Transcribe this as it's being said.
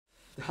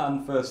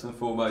Dan, first and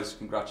foremost,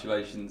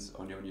 congratulations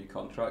on your new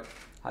contract.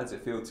 How does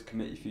it feel to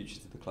commit your future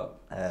to the club?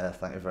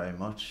 Thank you very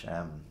much.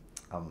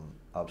 I'm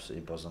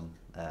absolutely buzzing.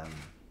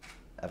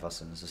 Ever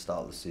since the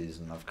start of the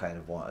season, I've kind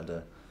of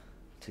wanted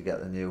to get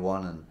the new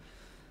one, and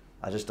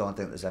I just don't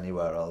think there's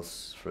anywhere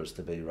else for us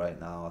to be right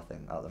now. I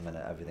think at the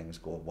minute everything's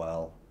going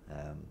well.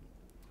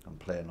 I'm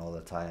playing all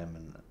the time,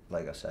 and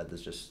like I said,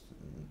 there's just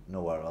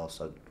nowhere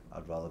else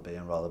I'd rather be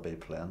and rather be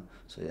playing.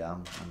 So yeah,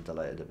 I'm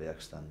delighted to be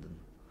extending.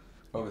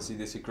 Obviously,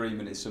 this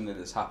agreement is something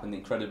that's happened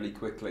incredibly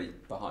quickly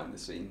behind the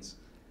scenes.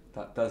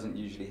 That doesn't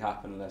usually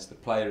happen unless the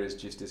player is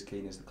just as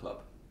keen as the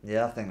club.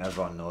 Yeah, I think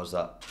everyone knows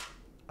that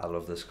I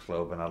love this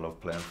club and I love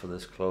playing for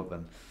this club,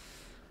 and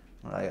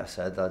like I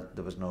said, that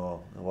there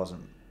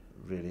wasn't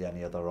really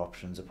any other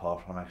options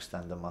apart from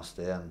extending my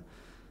stay, and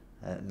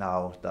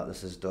now that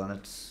this is done,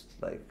 it's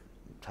like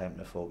time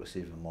to focus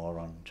even more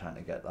on trying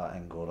to get that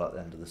end goal at the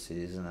end of the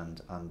season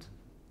and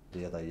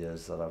the other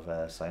years that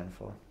I've signed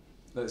for.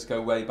 Let's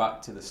go way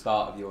back to the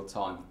start of your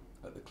time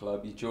at the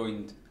club. You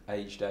joined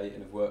aged 8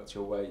 and have worked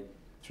your way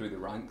through the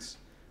ranks.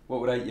 What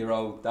would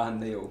 8-year-old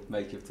Dan Neal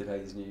make of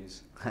today's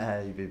news?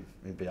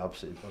 He'd be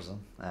absolutely buzzing.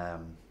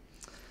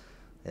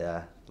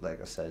 Yeah,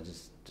 like I said,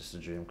 just a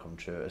dream come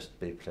true to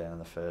be playing in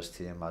the first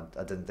team.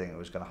 I didn't think it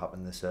was going to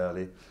happen this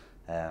early,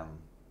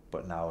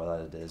 but now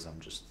that it is, I'm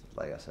just,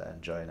 like I said,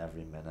 enjoying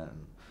every minute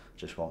and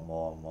just want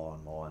more and more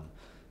and more. And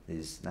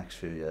these next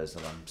few years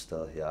that I'm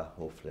still here,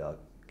 hopefully I'll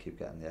keep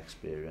getting the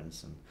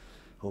experience and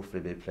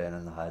hopefully be playing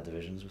in the higher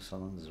divisions with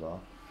Sunderland as well.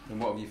 And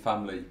what have your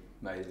family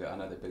made of it? I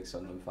know they're big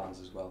Sunderland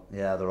fans as well.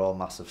 Yeah, they're all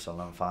massive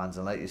Sunderland fans,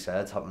 and like you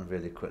said, it's happened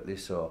really quickly,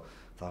 so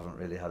they haven't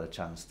really had a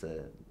chance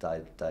to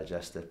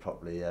digest it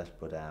properly yet.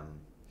 But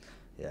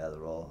yeah,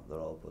 they're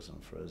all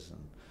buzzing for us,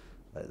 and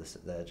like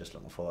they're just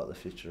looking forward to the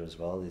future as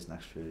well. These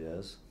next few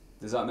years.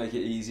 Does that make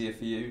it easier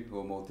for you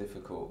or more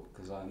difficult?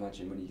 Because I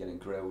imagine when you're getting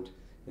grilled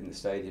in the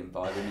stadium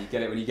by them, you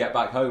get it when you get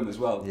back home as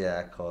well.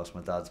 Yeah, of course.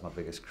 My dad's my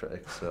biggest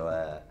critic, so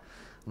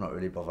I'm not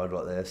really bothered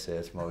what they say.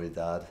 It's my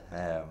dad.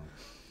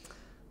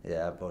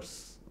 Yeah, but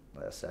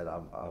like I said,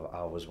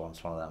 I was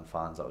once one of them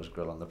fans that was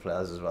grilling the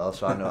players as well.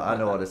 So I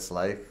know what it's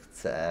like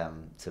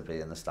to be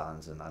in the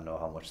stands, and I know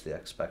how much they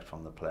expect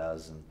from the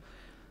players, and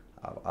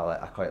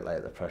I quite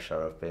like the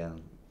pressure of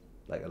being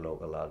like a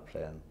local lad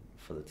playing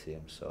for the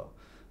team. So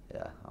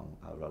yeah,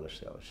 I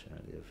relish the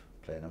opportunity of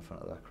playing in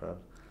front of that crowd.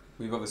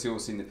 We've obviously all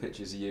seen the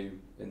pictures of you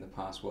in the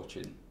past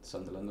watching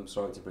Sunderland. I'm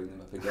sorry to bring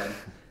them up again.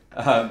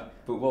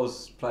 But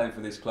was playing for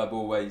this club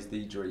always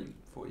the dream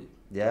for you?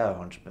 Yeah,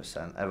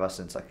 100%. Ever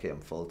since I came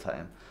full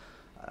time.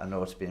 I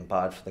know it's been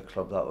bad for the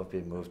club that we've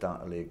been moved down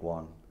to League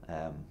One.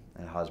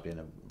 It has been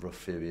a rough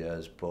few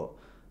years, but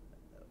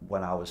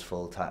when I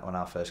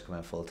first came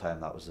in full time,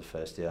 that was the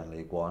first year in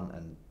League One,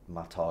 and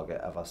my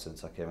target ever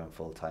since I came in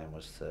full time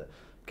was to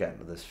get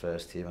into this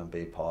first team and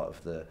be part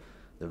of the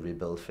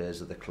rebuild phase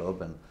of the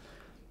club. And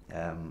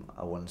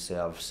I wouldn't say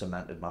I've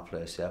cemented my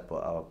place yet,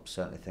 but I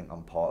certainly think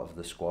I'm part of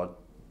the squad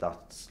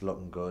that's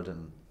looking good,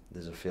 and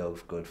there's a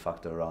feel-good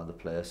factor around the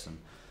place. And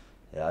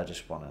yeah, I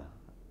just want to,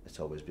 it's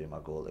always been my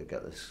goal to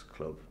get this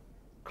club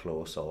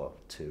closer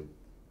to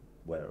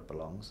where it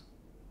belongs.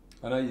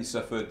 I know you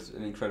suffered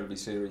an incredibly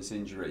serious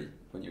injury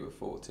when you were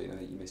 14. I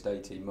think you missed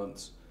 18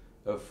 months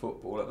of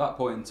football. At that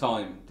point in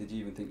time, did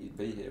you even think you'd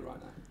be here right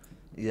now?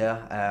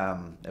 Yeah,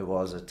 it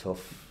was a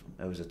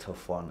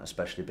tough one,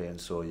 especially being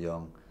so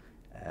young.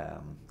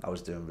 I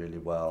was doing really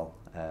well.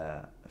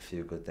 A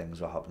few good things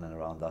were happening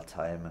around that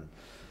time, and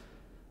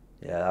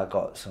yeah, I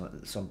got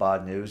some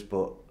bad news,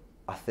 but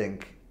I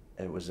think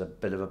it was a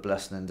bit of a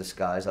blessing in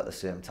disguise at the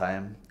same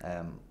time.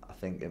 I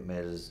think it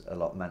made us a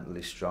lot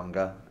mentally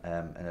stronger,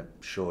 and it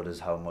showed us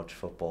how much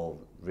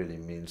football really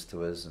means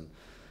to us. And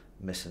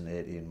missing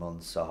 18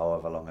 months or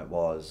however long it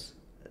was,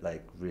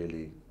 like,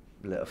 really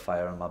lit a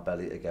fire in my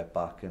belly to get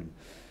back and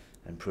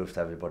prove to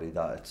everybody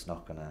that it's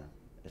not gonna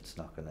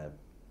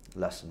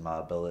lessen my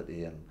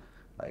ability, and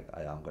like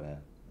I am gonna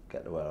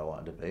get to where I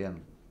wanted to be.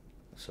 And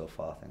so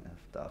far, I think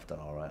I've done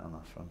all right on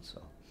that front.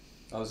 So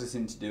I was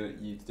listening to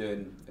you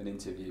doing an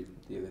interview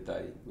the other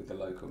day with the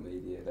local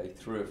media. They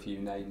threw a few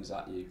names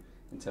at you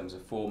in terms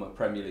of former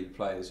Premier League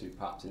players who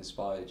perhaps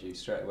inspired you.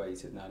 Straight away you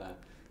said, no,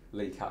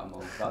 Lee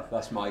Cattermole,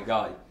 that's my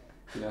guy.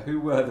 You know, who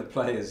were the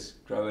players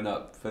growing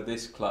up for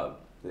this club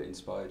that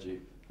inspired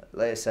you?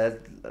 Like I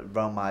said,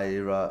 around my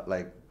era,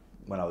 like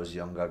when I was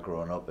younger,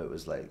 growing up, it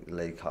was like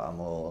Lee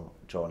Cattermole,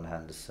 Jordan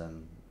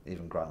Henderson,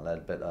 even Grant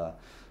Ledbetter,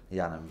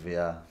 Jan and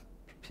Via,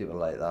 people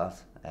like that.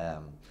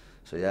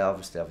 So yeah,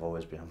 obviously I've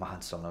always been a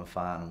Man Sunderland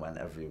fan and went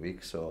every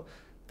week. So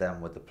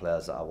them with the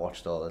players that I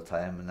watched all the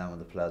time, and then with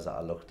the players that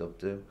I looked up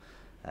to.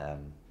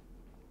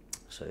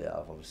 So yeah,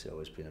 I've obviously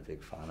always been a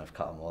big fan of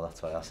Cattermole.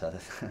 That's why I said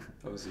it.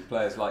 Obviously,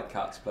 players like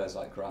Cats, players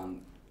like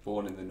Grant,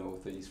 born in the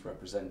North East,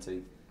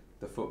 representing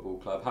the football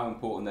club. How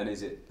important then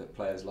is it that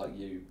players like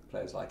you,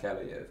 players like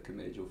Elliot, have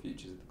committed your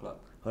futures at the club?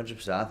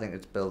 100%. I think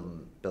it's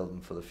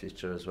building for the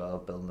future as well,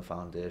 building the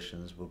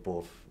foundations. We're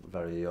both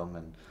very young,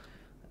 and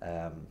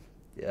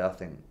yeah, I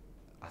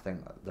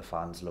think the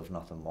fans love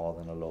nothing more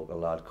than a local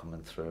lad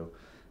coming through.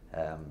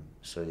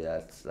 So yeah,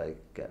 it's like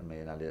getting me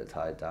and Elliot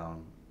tied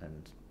down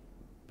and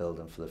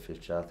building for the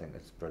future. I think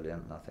it's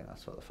brilliant, and I think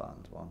that's what the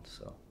fans want.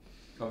 So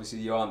obviously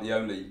you aren't the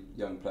only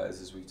young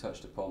players, as we've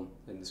touched upon,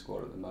 in the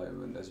squad at the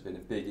moment. There's been a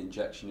big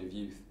injection of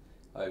youth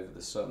over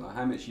the summer.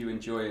 How much are you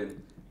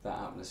enjoying that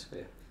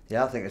atmosphere?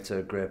 Yeah, I think it's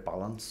a great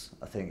balance.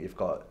 I think you've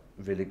got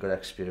really good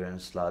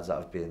experienced lads that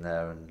have been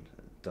there and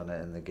done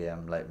it in the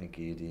game, like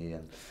McGeady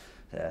and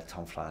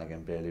Tom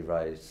Flanagan, Bailey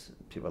Wright,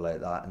 people like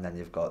that. And then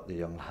you've got the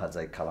young lads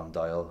like Callum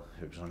Doyle,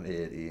 who's only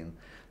 18,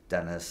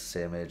 Dennis,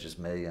 same age as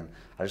me. And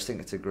I just think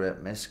it's a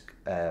great mix.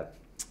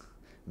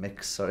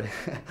 Sorry.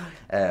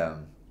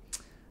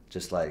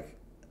 Just like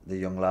the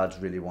young lads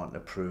really want to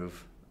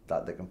prove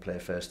that they can play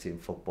first team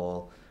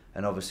football.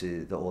 And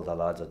obviously the older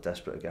lads are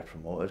desperate to get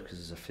promoted, because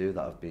there's a few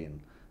that have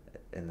been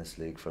in this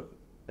league for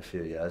a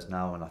few years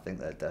now, and I think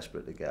they're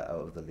desperate to get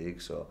out of the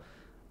league. So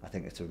I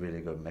think it's a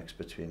really good mix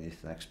between youth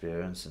and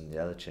experience, and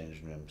the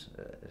changing rooms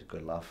is a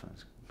good laugh and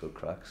it's a good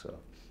crack. So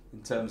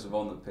in terms of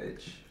on the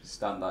pitch,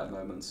 standout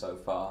moments so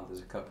far,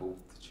 there's a couple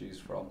to choose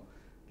from.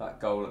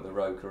 That goal at the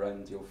Roker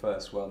end, your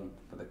first one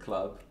for the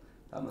club,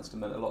 that must have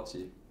meant a lot to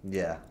you.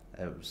 Yeah,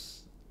 it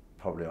was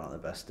probably one of the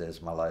best days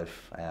of my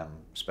life,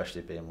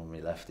 especially being when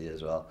we left here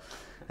as well.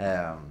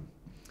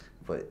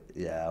 But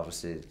yeah,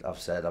 obviously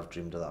I've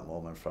dreamed of that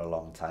moment for a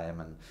long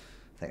time, and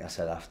I think I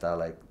said after,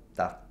 like,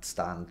 that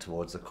stand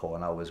towards the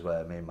corner was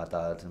where me and my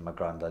dad and my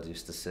granddad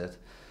used to sit,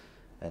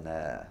 and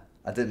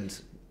I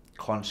didn't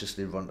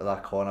consciously run to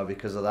that corner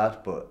because of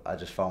that, but I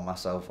just found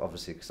myself,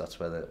 obviously because that's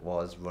where it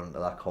was, running to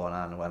that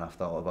corner. And when I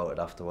thought about it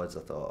afterwards,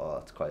 I thought, oh,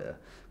 it's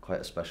quite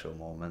a special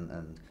moment.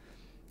 And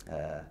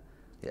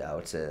yeah, I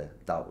would say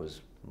that was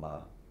my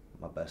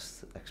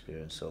best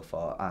experience so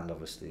far, and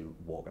obviously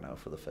walking out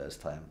for the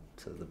first time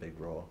to the big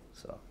roar.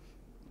 So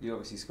you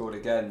obviously scored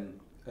again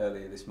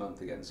earlier this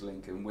month against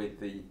Lincoln with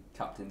the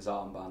captain's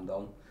armband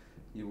on.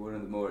 You were one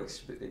of the more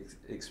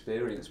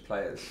experienced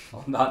players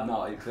on that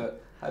night,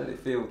 but how did it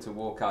feel to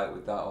walk out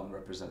with that on,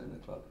 representing the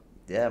club?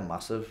 Yeah,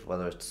 massive.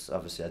 Whether it's,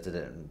 obviously I did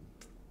it in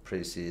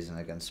pre-season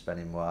against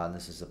Spennymoor, and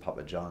this is the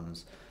Papa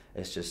John's.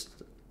 It's just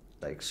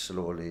like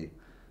slowly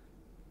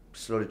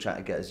trying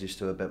to get us used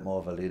to a bit more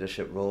of a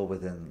leadership role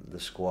within the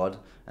squad,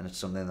 and it's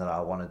something that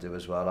I want to do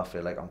as well. I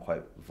feel like I'm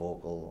quite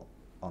vocal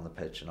on the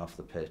pitch and off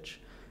the pitch,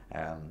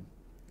 and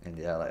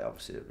yeah, like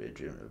obviously it'd be a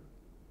dream to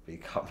be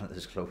captain of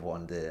this club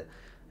one day,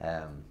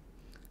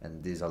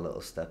 and these are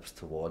little steps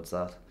towards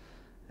that.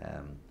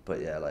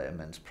 But yeah, like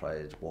immense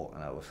pride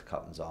walking out with the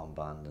captain's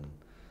armband, and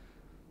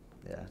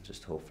yeah,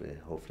 just hopefully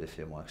a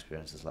few more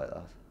experiences like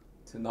that.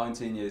 To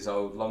 19 years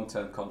old,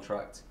 long-term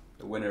contract,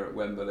 a winner at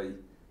Wembley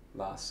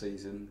last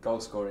season,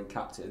 goal-scoring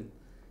captain.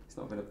 It's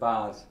not been a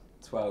bad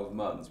 12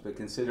 months, but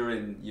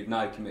considering you've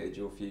now committed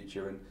your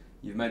future and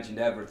you've mentioned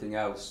everything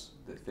else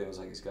that feels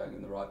like it's going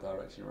in the right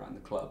direction around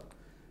the club,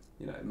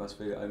 you know, it must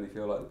only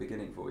feel like the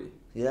beginning for you.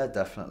 Yeah,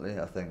 definitely.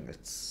 I think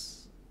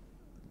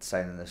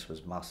signing this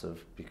was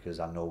massive, because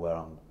I know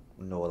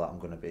that I'm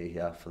going to be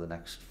here for the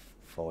next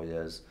 4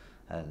 years,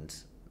 and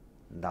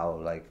now,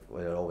 like,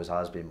 it always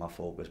has been my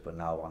focus, but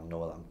now I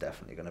know that I'm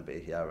definitely going to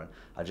be here, and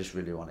I just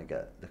really want to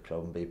get the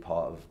club and be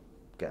part of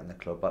getting the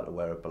club back to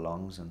where it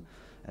belongs,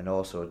 and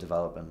also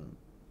developing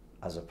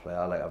as a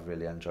player. Like, I've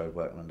really enjoyed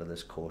working under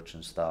this coach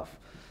and staff,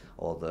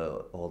 all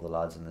the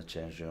lads in the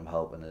change room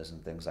helping us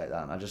and things like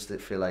that, and I just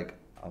feel like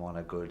I'm on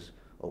a good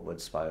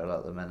upward spiral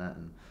at the minute,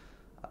 and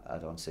I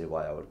don't see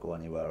why I would go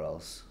anywhere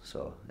else.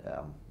 So yeah,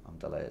 I'm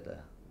delighted to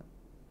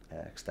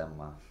extend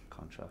my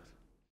contract.